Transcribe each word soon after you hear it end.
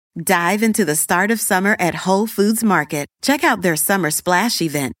Dive into the start of summer at Whole Foods Market. Check out their Summer Splash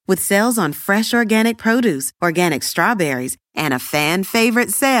event with sales on fresh organic produce, organic strawberries, and a fan favorite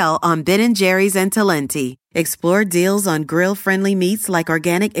sale on Ben & Jerry's and Talenti. Explore deals on grill-friendly meats like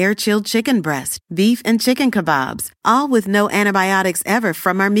organic air-chilled chicken breast, beef and chicken kebabs, all with no antibiotics ever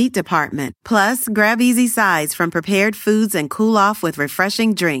from our meat department. Plus, grab easy sides from prepared foods and cool off with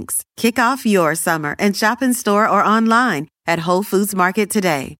refreshing drinks. Kick off your summer and shop in store or online at Whole Foods Market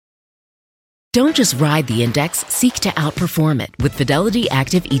today. Don't just ride the index, seek to outperform it with Fidelity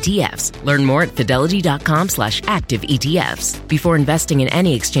Active ETFs. Learn more at fidelity.com/active ETFs. Before investing in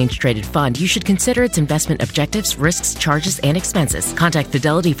any exchange-traded fund, you should consider its investment objectives, risks, charges, and expenses. Contact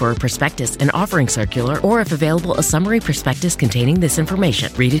Fidelity for a prospectus, an offering circular, or if available, a summary prospectus containing this information.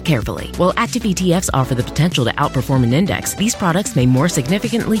 Read it carefully. While active ETFs offer the potential to outperform an index, these products may more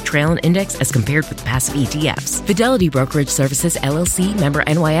significantly trail an index as compared with passive ETFs. Fidelity Brokerage Services, LLC, member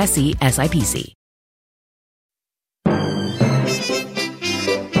NYSE, SIPC.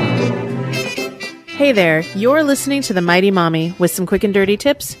 Hey there, you're listening to The Mighty Mommy with some quick and dirty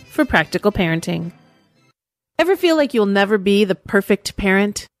tips for practical parenting. Ever feel like you'll never be the perfect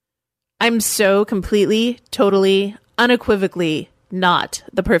parent? I'm so completely, totally, unequivocally not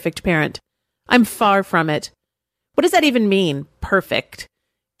the perfect parent. I'm far from it. What does that even mean, perfect?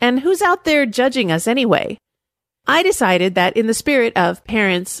 And who's out there judging us anyway? I decided that in the spirit of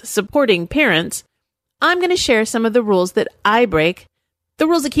parents supporting parents, I'm going to share some of the rules that I break, the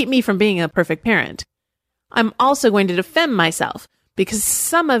rules that keep me from being a perfect parent. I'm also going to defend myself because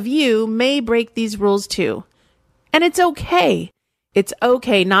some of you may break these rules too. And it's okay. It's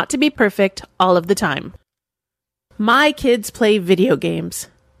okay not to be perfect all of the time. My kids play video games.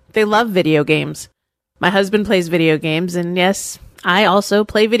 They love video games. My husband plays video games, and yes, I also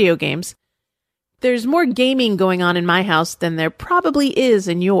play video games. There's more gaming going on in my house than there probably is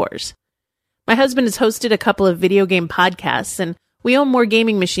in yours. My husband has hosted a couple of video game podcasts, and we own more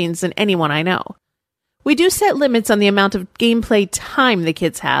gaming machines than anyone I know. We do set limits on the amount of gameplay time the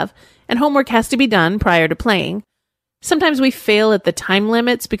kids have, and homework has to be done prior to playing. Sometimes we fail at the time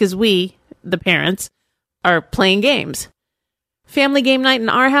limits because we, the parents, are playing games. Family game night in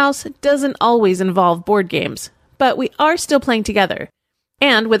our house doesn't always involve board games, but we are still playing together.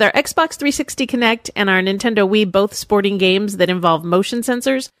 And with our Xbox 360 Connect and our Nintendo Wii both sporting games that involve motion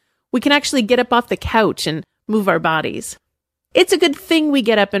sensors, we can actually get up off the couch and move our bodies. It's a good thing we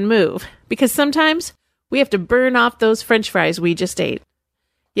get up and move, because sometimes we have to burn off those French fries we just ate.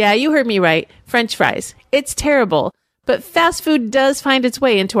 Yeah, you heard me right. French fries. It's terrible, but fast food does find its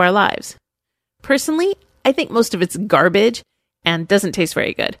way into our lives. Personally, I think most of it's garbage and doesn't taste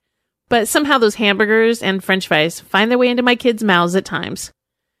very good. But somehow those hamburgers and French fries find their way into my kids' mouths at times.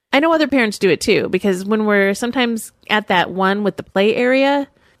 I know other parents do it too, because when we're sometimes at that one with the play area,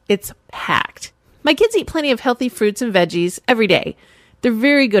 it's packed. My kids eat plenty of healthy fruits and veggies every day. They're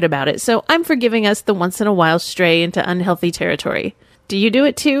very good about it, so I'm forgiving us the once-in-a-while stray into unhealthy territory. Do you do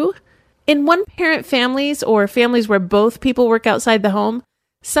it too? In one-parent families or families where both people work outside the home,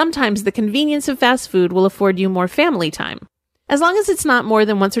 sometimes the convenience of fast food will afford you more family time. As long as it's not more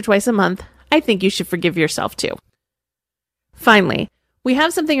than once or twice a month, I think you should forgive yourself too. Finally, we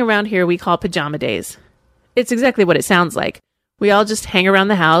have something around here we call pajama days. It's exactly what it sounds like. We all just hang around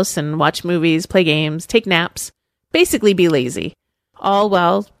the house and watch movies, play games, take naps, basically be lazy, all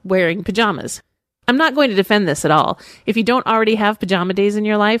while wearing pajamas. I'm not going to defend this at all. If you don't already have pajama days in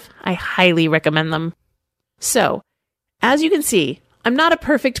your life, I highly recommend them. So, as you can see, I'm not a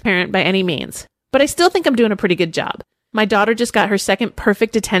perfect parent by any means, but I still think I'm doing a pretty good job. My daughter just got her second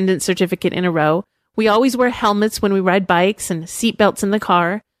perfect attendance certificate in a row. We always wear helmets when we ride bikes and seatbelts in the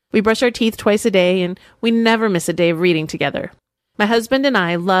car. We brush our teeth twice a day, and we never miss a day of reading together. My husband and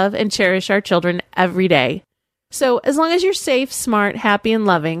I love and cherish our children every day. So, as long as you're safe, smart, happy, and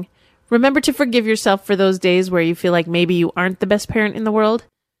loving, remember to forgive yourself for those days where you feel like maybe you aren't the best parent in the world.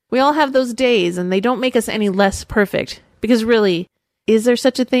 We all have those days, and they don't make us any less perfect. Because really, is there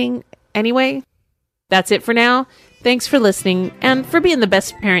such a thing anyway? That's it for now. Thanks for listening, and for being the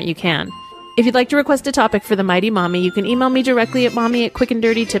best parent you can. If you'd like to request a topic for The Mighty Mommy, you can email me directly at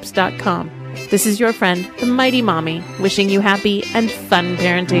mommy@quickanddirtytips.com. This is your friend, The Mighty Mommy, wishing you happy and fun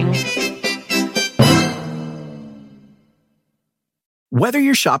parenting. Whether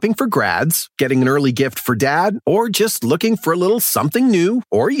you're shopping for grads, getting an early gift for dad, or just looking for a little something new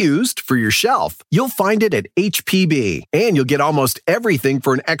or used for your shelf, you'll find it at HPB. And you'll get almost everything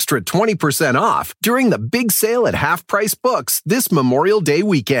for an extra 20% off during the big sale at Half Price Books this Memorial Day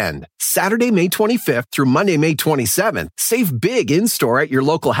weekend. Saturday, May 25th through Monday, May 27th. Save big in-store at your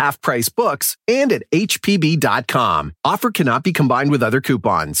local Half Price Books and at HPB.com. Offer cannot be combined with other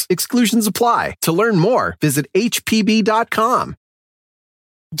coupons. Exclusions apply. To learn more, visit HPB.com.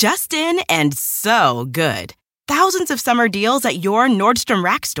 Just in and so good. Thousands of summer deals at your Nordstrom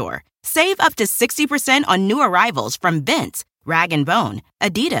Rack store. Save up to 60% on new arrivals from Vince, Rag & Bone,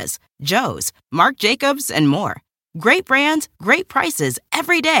 Adidas, Joe's, Marc Jacobs, and more. Great brands, great prices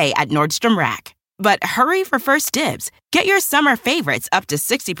every day at Nordstrom Rack. But hurry for first dibs. Get your summer favorites up to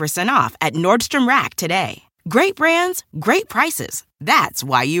 60% off at Nordstrom Rack today. Great brands, great prices. That's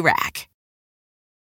why you rack.